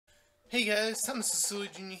Hey guys, Thomas Silly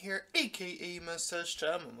Jr. here, aka Mustached,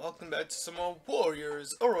 and welcome back to some more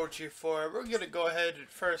Warriors Orochi 4. We're gonna go ahead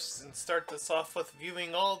first and start this off with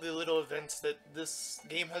viewing all the little events that this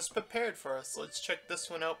game has prepared for us. Let's check this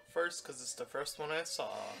one out first, because it's the first one I saw.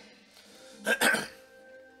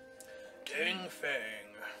 Ding Fang.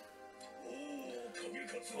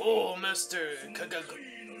 Oh, Master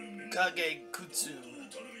Kagekutsu,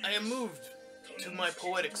 I am moved to my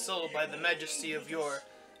poetic soul by the majesty of your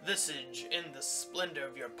visage and the splendor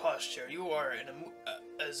of your posture. You are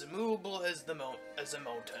as immovable as a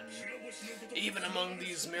mountain. Even among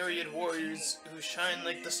these myriad warriors who shine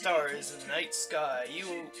like the stars in the night sky,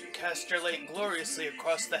 you cast your light gloriously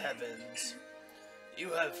across the heavens.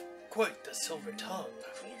 You have quite the silver tongue.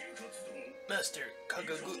 Master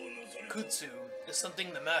Kagekutsu, is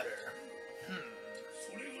something the matter?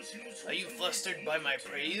 Are you flustered by my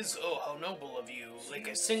praise? Oh, how noble of you! Like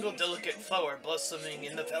a single delicate flower blossoming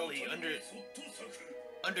in the valley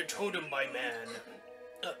under totem by man.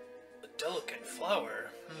 A delicate flower?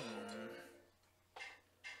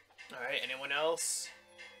 Alright, anyone else?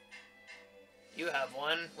 You have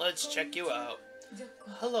one. Let's check you out.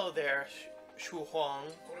 Hello there, Shu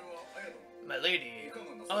Huang. My lady.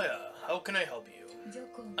 Aya, how can I help you?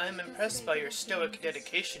 I am impressed by your stoic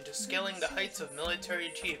dedication to scaling the heights of military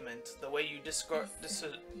achievement. The way you disregard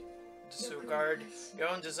your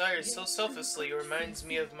own desires so selflessly reminds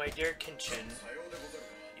me of my dear Kenshin.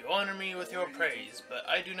 You honor me with your praise, but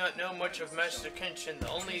I do not know much of Master Kenshin.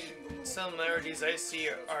 The only similarities I see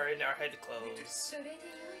are in our head clothes.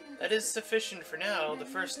 That is sufficient for now. The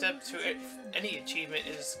first step to any achievement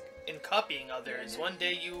is in copying others. One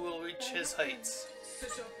day you will reach his heights.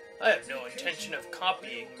 I have no intention of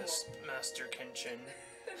copying this Master Kenshin.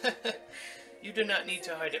 You do not need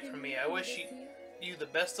to hide it from me. I wish you the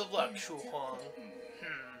best of luck, Shu Huang.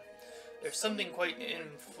 There's something quite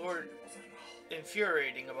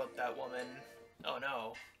infuriating about that woman. Oh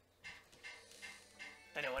no.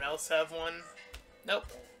 Anyone else have one? Nope.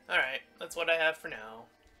 Alright, that's what I have for now.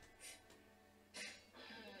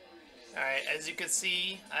 Alright, as you can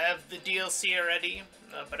see, I have the DLC already,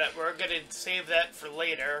 but we're gonna save that for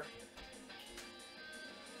later.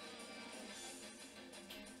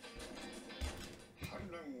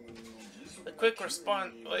 The quick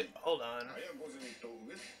response... Wait, hold on.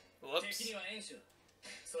 Whoops.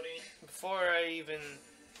 Before I even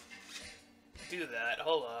do that,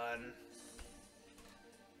 hold on.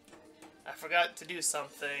 I forgot to do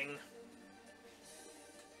something.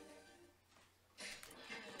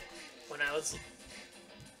 When I was...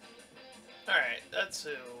 Alright, that's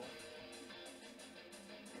who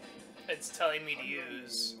it's telling me to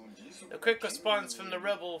use. The quick response from the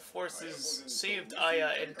rebel forces saved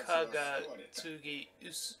Aya and Kagatsugi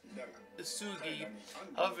Usugi.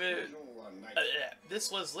 However,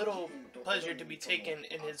 this was little pleasure to be taken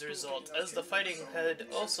in his result, as the fighting had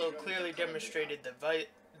also clearly demonstrated the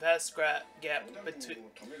vast gap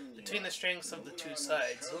between the strengths of the two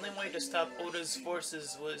sides. The only way to stop Oda's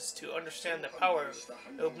forces was to understand the power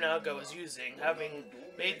Nobunaga was using. Having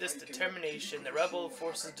made this determination, the rebel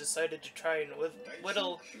forces decided to try and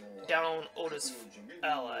whittle down Oda's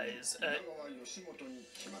allies.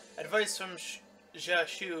 Advice from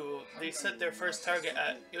Jashu, they set their first target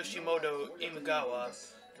at Yoshimoto Imagawa.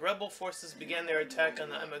 The rebel forces began their attack on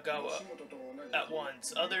the Imagawa at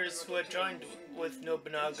once. Others who had joined with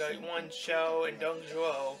Nobunaga, Yuan Shao and Dong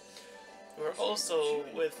Zhuo, were also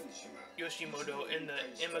with Yoshimoto in the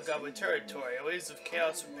Imagawa territory. Waves of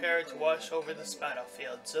chaos prepared to wash over this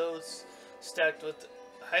battlefield, those stacked with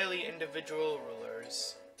highly individual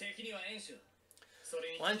rulers.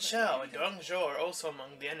 Yuan Shao and Dong Zhuo are also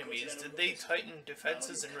among the enemies. Did they tighten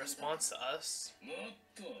defenses in response to us?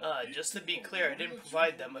 Just to be clear, I didn't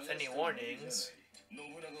provide them with any warnings.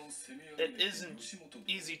 It isn't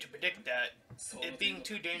easy to predict that. It being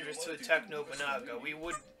too dangerous to attack Nobunaga, we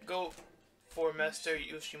would go for Master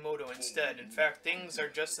Yoshimoto instead. In fact, things are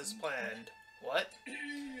just as planned. What?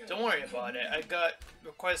 Don't worry about it. I got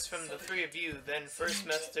requests from the three of you. Then first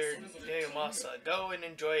Master Naomasa, go and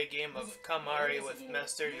enjoy a game of Kamari with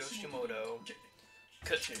Master Yoshimoto.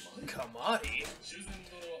 Kamari?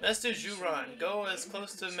 Master Juran, go as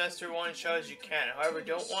close to Master Yuan Shao as you can. However,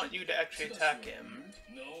 don't want you to actually attack him.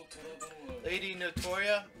 Lady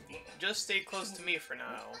Notoria, just stay close to me for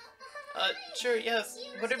now. Sure, yes,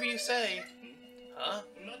 whatever you say. Huh?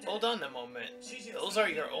 Hold on a moment. Those are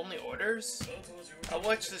your only orders? I'll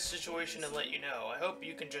watch the situation and let you know. I hope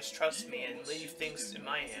you can just trust me and leave things in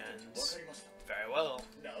my hands. Very well.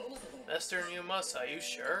 Master Naomasa, are you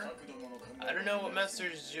sure? I don't know what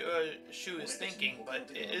Master Shu is thinking,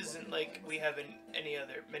 but it isn't like we have many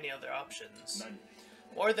other options.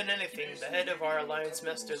 More than anything, the head of our alliance,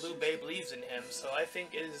 Master Liu Bei, believes in him, so I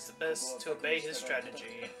think it is best to obey his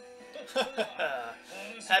strategy.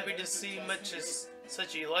 Happy to see much as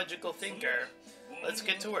such a logical thinker. Let's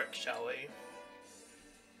get to work, shall we?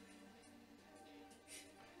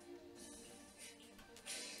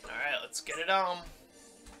 Alright, let's get it on.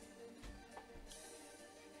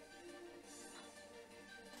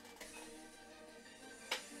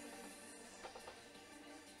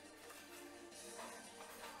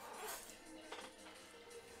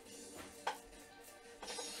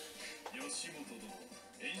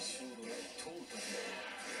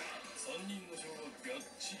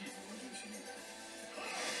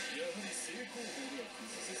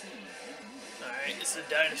 Alright, this is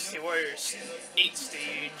Dynasty Warriors 8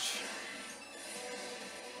 stage.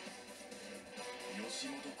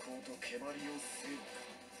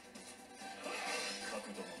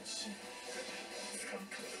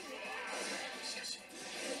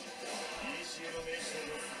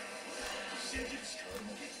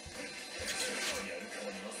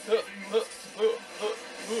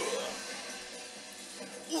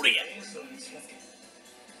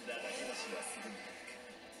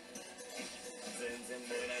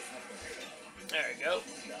 There we go.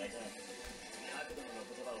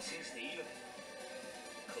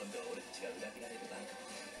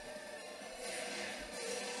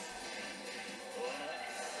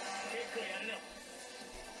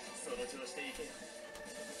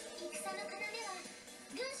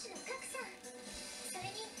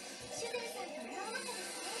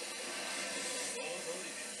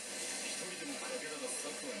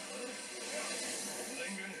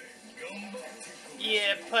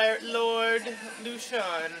 Yeah, Pirate Lord Lucian.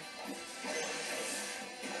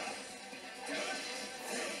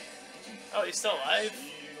 Oh, he's still alive?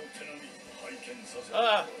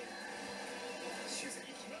 Ah.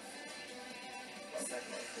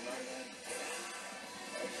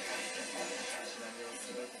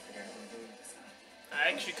 I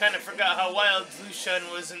actually kind of forgot how wild Lucian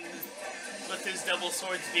was with his double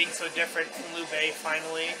swords being so different from Liu Bei,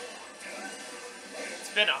 finally.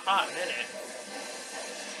 It's been a hot minute.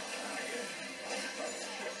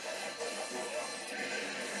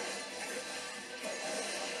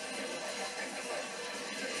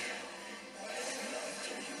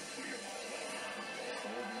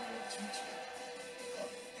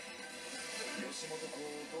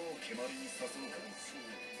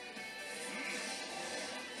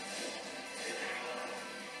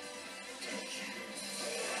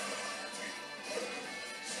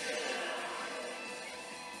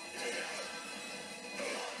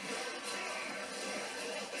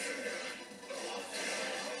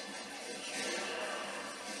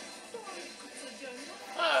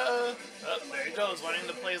 Oh, there he goes, wanting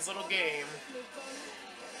to play his little game.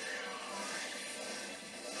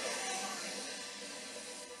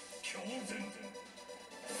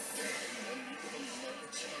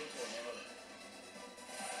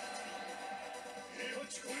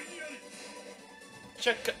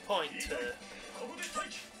 Checkpoint.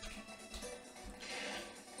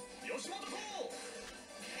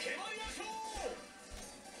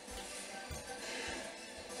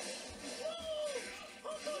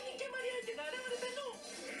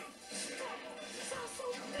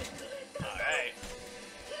 Alright.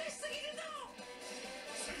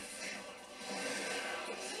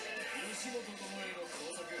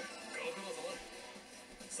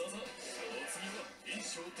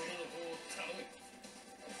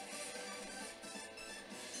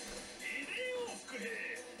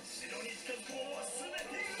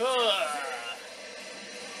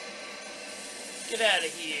 Get out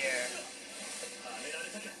of here.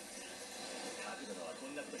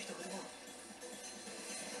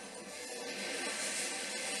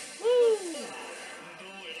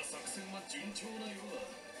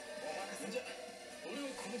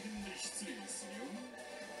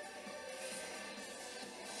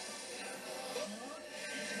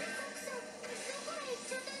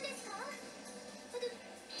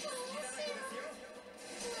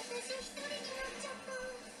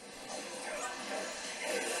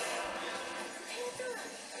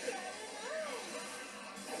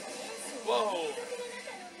 Whoa.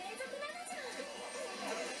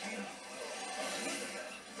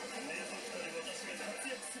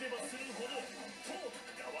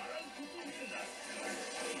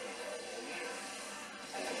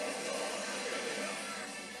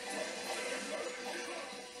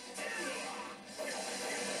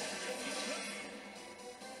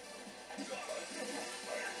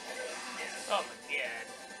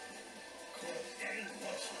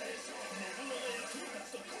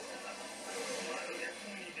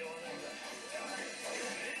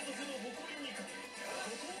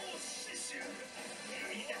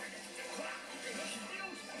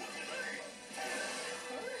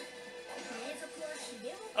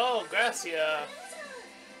 Gracia.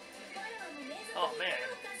 Oh man.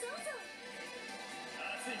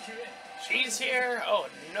 She's here? Oh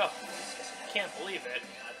no. Can't believe it.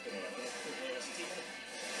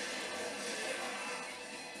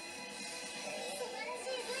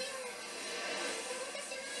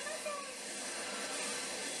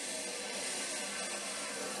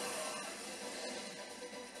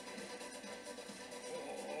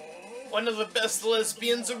 One of the best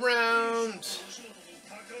lesbians around.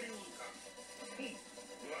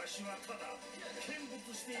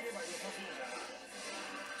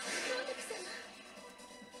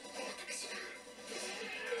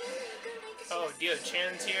 Oh,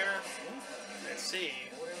 Dio-chan's here? I see.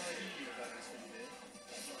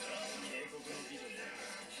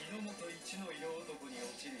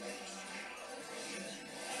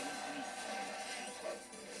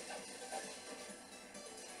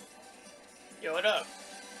 Yo, what up?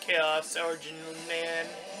 Chaos Origin Man.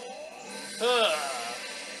 Huh.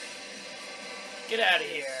 Get out of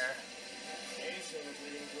here.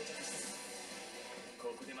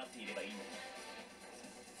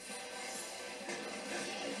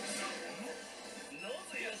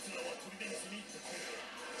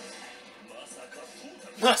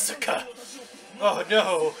 Masaka! Oh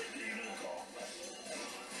no!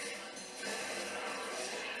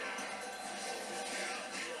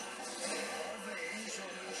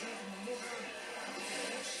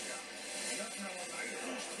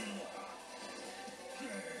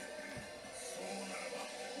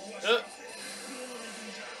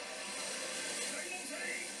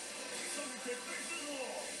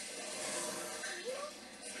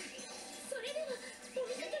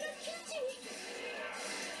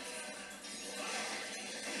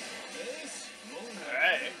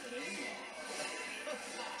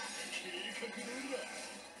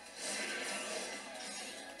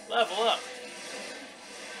 Level up.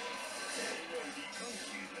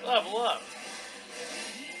 Level up.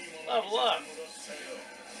 Level up.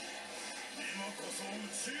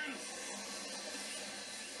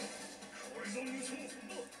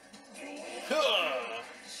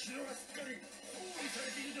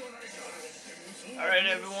 Alright,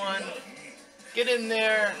 everyone. Get in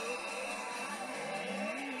there.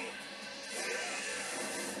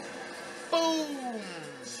 Boom!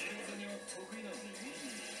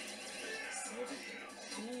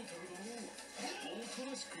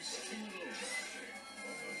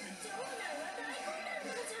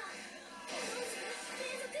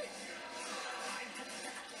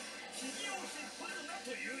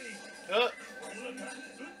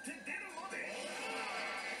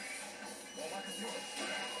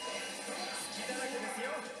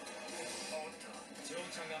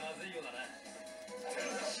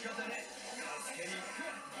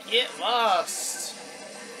 Get lost.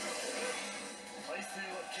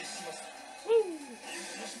 Woo.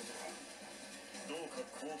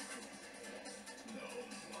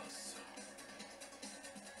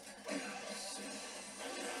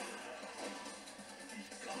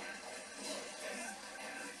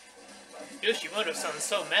 Yoshimoto sounds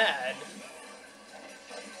so mad.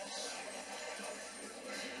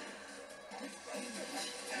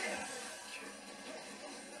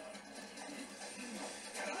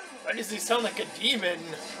 Why does he sound like a demon?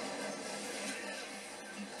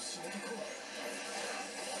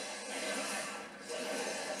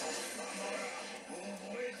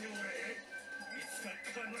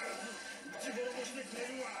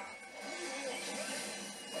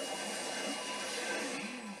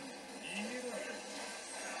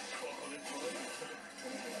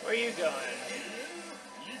 Where are you going?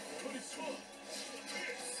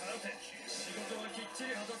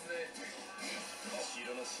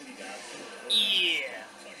 Yeah.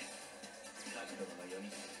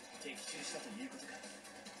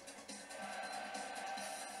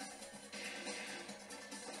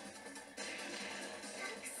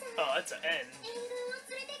 Oh, that's an N.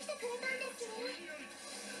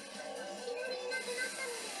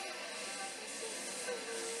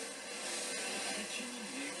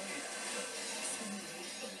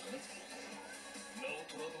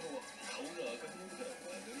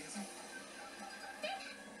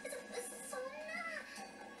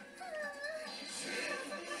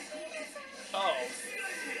 Oh.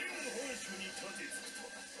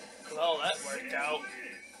 Well, that worked out.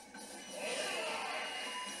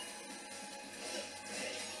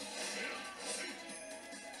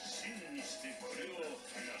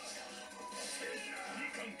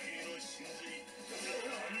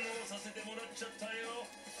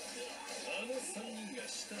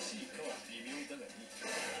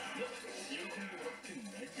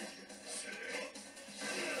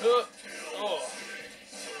 Oh.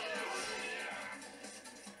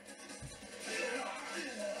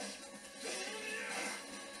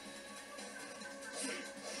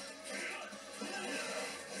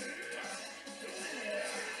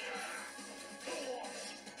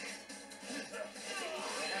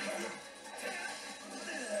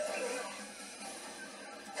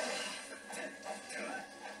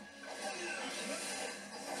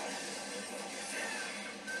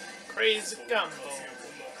 Phrase combo.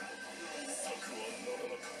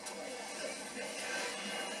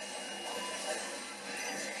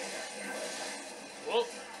 Whoop.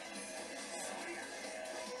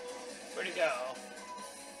 Where'd he go?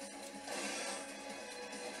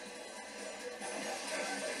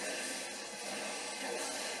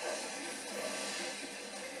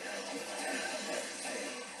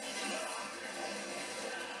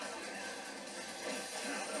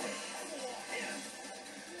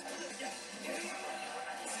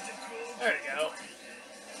 There we go.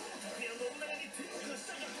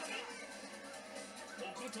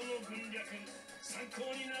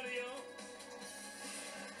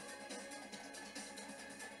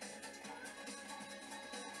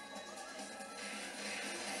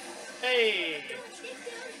 Hey!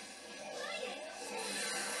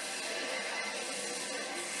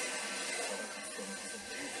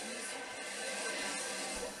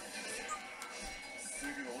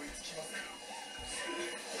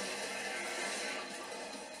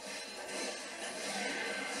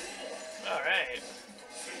 Alright.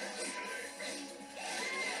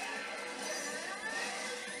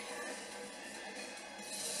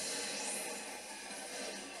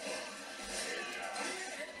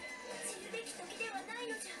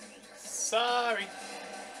 Sorry.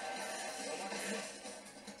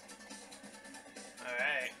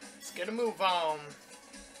 Alright, let's get a move on.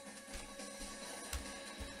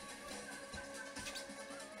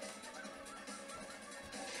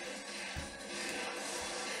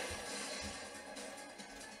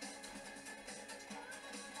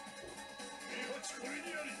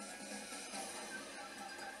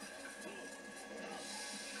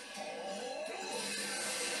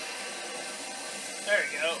 There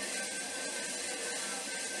we go.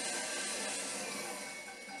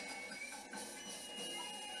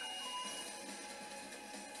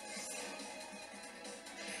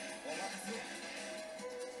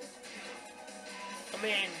 Come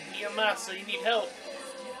in, Yamasa, you need help.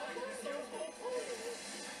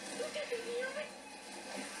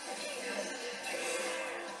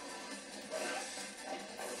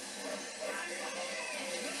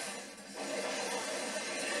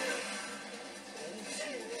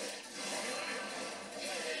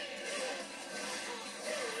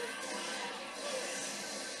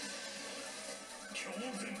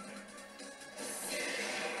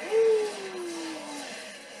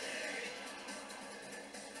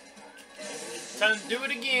 Time to do it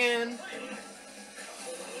again.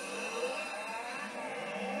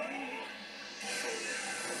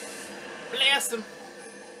 Blast him.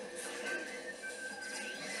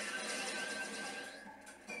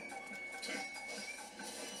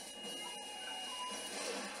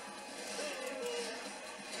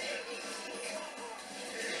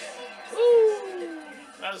 Woo!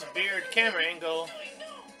 That was a weird camera angle.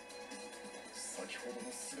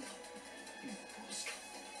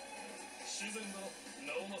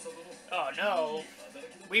 Oh no,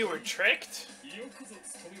 we were tricked?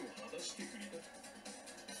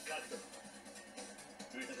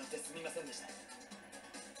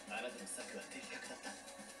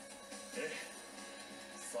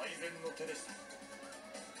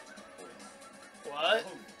 What?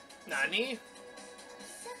 Nani?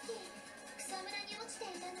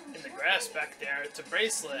 In the grass back there, it's a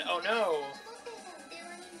bracelet. Oh no!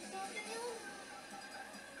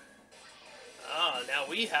 Ah, now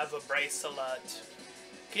we have a bracelet.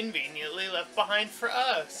 Conveniently left behind for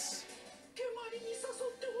us.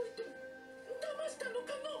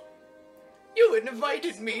 You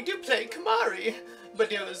invited me to play Kamari,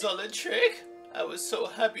 but it was all a trick. I was so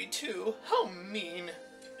happy too. How mean.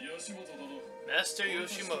 Master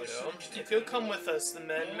Yoshimoto, if you'll come with us, then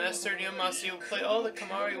Master Yamase will play all the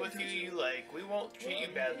Kamari with you like. We won't treat you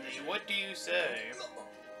badly. What do you say?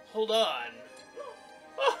 Hold on.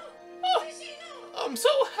 Oh, oh, I'm so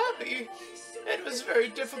happy. It was very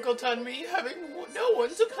difficult on me having no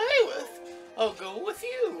one to play with. I'll go with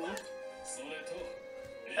you.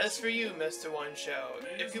 As for you, Mr. One Show,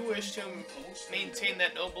 if you wish to maintain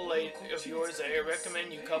that noble light of yours, I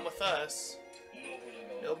recommend you come with us.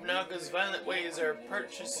 Nobunaga's violent ways are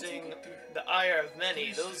purchasing the ire of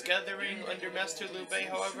many. Those gathering under Master Liu,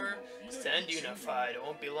 however, stand unified. It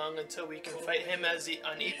won't be long until we can fight him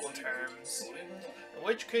on equal terms. In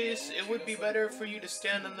which case, it would be better for you to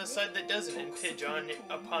stand on the side that doesn't impinge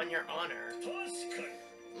upon your honor.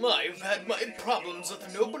 I've had my problems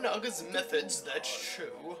with Nobunaga's methods, that's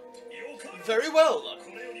true. Very well.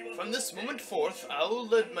 From this moment forth, I will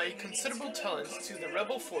lend my considerable talents to the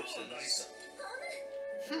rebel forces.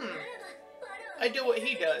 I do what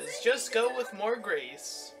he does, just go with more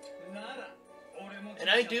grace. And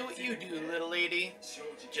I do what you do, little lady.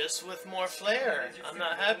 Just with more flair. I'm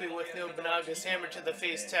not happy with Nobunaga's hammer to the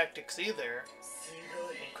face tactics either.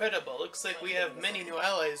 Incredible. Looks like we have many new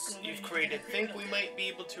allies you've created. Think we might be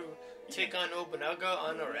able to take on Nobunaga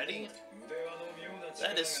already?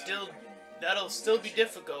 That'll still be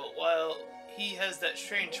difficult while he has that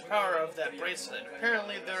strange power of that bracelet.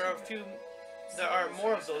 Apparently there are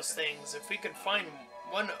more of those things. If we could find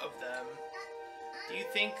one of them. Do you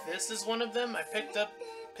think this is one of them? I picked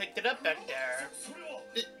it up back there.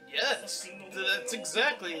 Yes, that's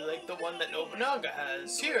exactly like the one that Nobunaga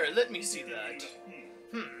has. Here, let me see that.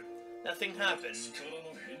 Nothing happened.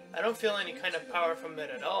 I don't feel any kind of power from it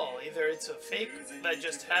at all. Either it's a fake that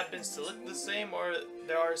just happens to look the same, or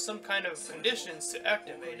there are some kind of conditions to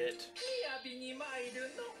activate it.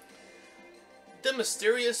 The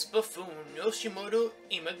mysterious buffoon, Yoshimoto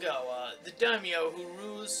Imagawa, the daimyo who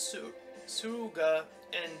rules Suruga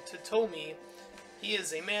and Totomi. He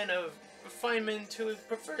is a man of refinement who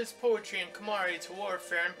prefers poetry and Kamari to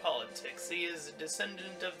warfare and politics. He is a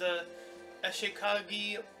descendant of the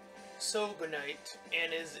Ashikagi Shogunate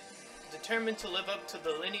and is determined to live up to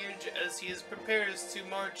the lineage as he prepares to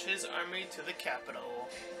march his army to the capital.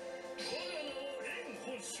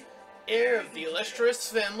 Heir of the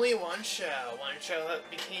illustrious family Wanshao, Wanshao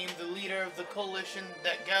became the leader of the coalition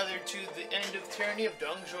that gathered to the end of tyranny of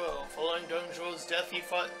Dongzhuo. Following Dongzhuo's death, he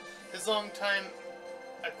fought his longtime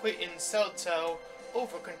acquaintance Cao Cao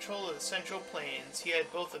over control of the Central Plains. He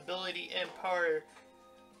had both ability and power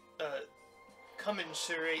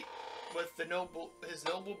commensurate with his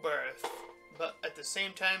noble birth, but at the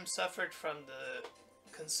same time suffered from the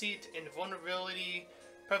conceit and vulnerability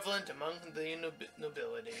prevalent among the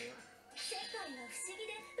nobility.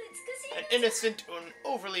 An innocent and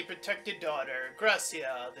overly protected daughter,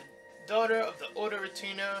 Gracia, the daughter of the Oda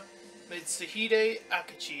Retina Mitsuhide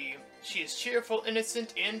Akachi. She is cheerful,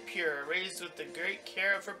 innocent, and pure. Raised with the great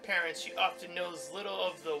care of her parents, she often knows little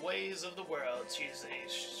of the ways of the world. She has a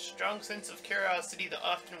strong sense of curiosity that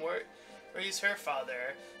often worries her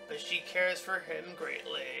father, but she cares for him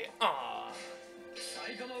greatly. Aww.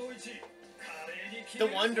 The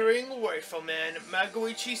Wandering Rifleman,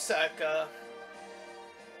 Magoichi Saka.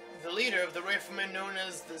 The leader of the riflemen known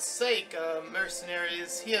as the Seika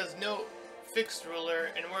mercenaries, he has no fixed ruler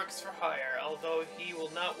and works for hire, although he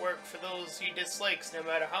will not work for those he dislikes no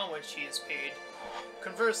matter how much he is paid.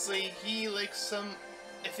 Conversely, if he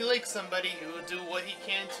likes somebody, he will do what he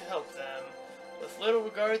can to help them, with little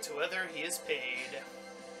regard to whether he is paid.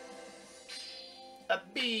 A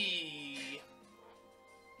bee.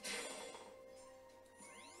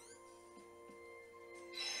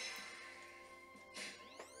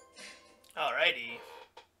 Alrighty.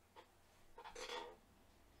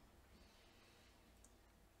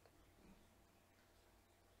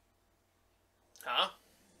 Huh?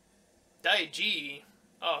 Daiji?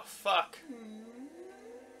 Oh, fuck.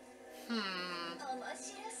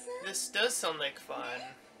 This does sound like fun.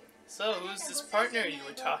 So, who's this partner you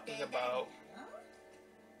were talking about?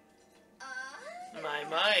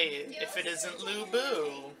 My, if it isn't Lu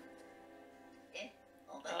Bu.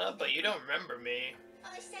 But you don't remember me.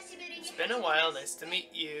 It's been a while, nice to meet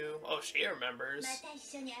you. Oh, she remembers.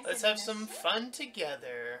 Let's have some fun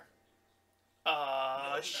together.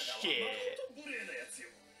 Aw, shit.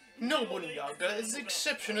 Nobunaga is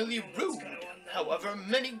exceptionally rude. However,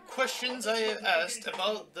 many questions I have asked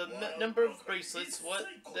about the number of bracelets, what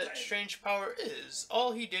that strange power is.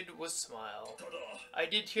 All he did was smile. I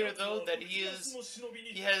did hear, though, that he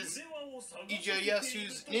has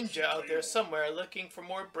Ijayasu's ninja out there somewhere looking for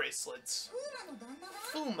more bracelets.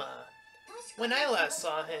 Fuma. When I last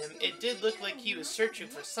saw him, it did look like he was searching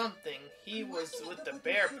for something. He was with the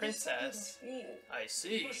bear princess. I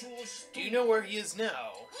see. Do you know where he is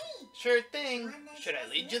now? Sure thing. Should I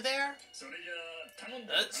lead you there?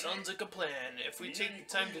 That sounds like a plan. If we take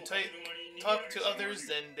the time to talk to others,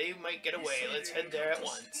 then they might get away. Let's head there at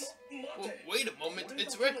once. Wait a moment.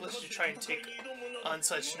 It's reckless to try and take on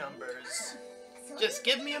such numbers. Just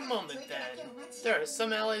give me a moment then. There are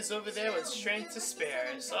some allies over there with strength to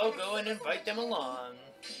spare, so I'll go and invite them along.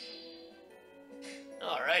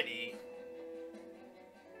 Alrighty.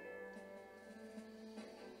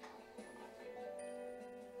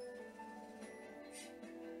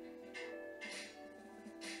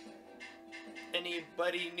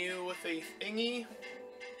 Anybody new with a thingy?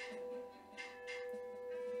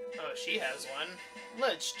 Oh, she has one.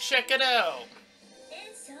 Let's check it out!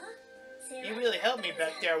 You really helped me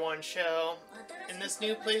back there, Wanshao. In this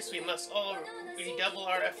new place, we must all redouble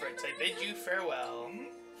our efforts. I bid you farewell.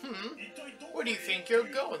 Hmm? Where do you think you're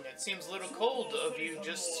going? It seems a little cold of you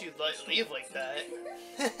just to leave like that.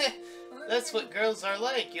 That's what girls are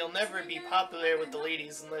like. You'll never be popular with the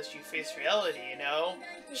ladies unless you face reality, you know?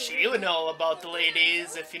 She would know about the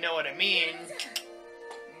ladies, if you know what I mean.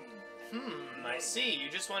 I see. You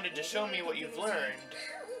just wanted to show me what you've learned.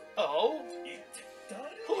 Oh?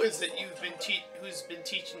 Who is it who's been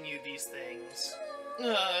teaching you these things?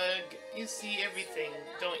 Ugh, you see everything,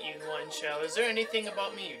 don't you, One-Shou? Is there anything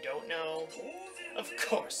about me you don't know? Of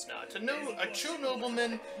course not. A true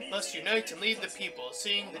nobleman must unite and lead the people.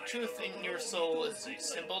 Seeing the truth in your soul is a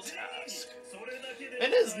simple task.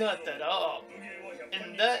 It is not that all.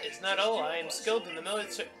 And that is not all. I am skilled in the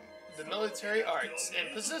military arts,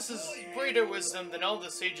 and possesses greater wisdom than all the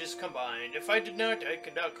sages combined. If I did not, I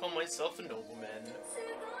could not call myself a nobleman.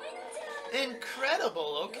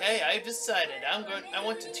 Incredible! Okay, I've decided. I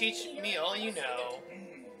want to teach me all you know.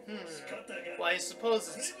 Well, I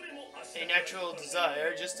suppose it's a natural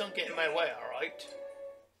desire. Just don't get in my way, alright?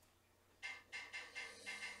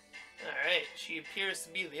 Alright, she appears to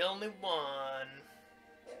be the only one.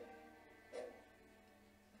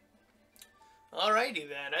 Alrighty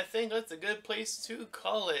then, I think that's a good place to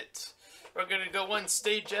call it. We're gonna go one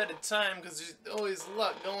stage at a time because there's always a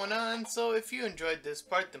lot going on. So if you enjoyed this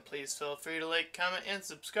part, then please feel free to like, comment, and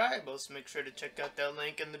subscribe. Also make sure to check out that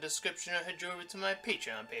link in the description or head you over to my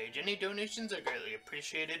Patreon page. Any donations are greatly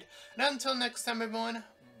appreciated. And until next time, everyone,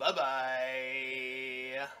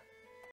 bye-bye.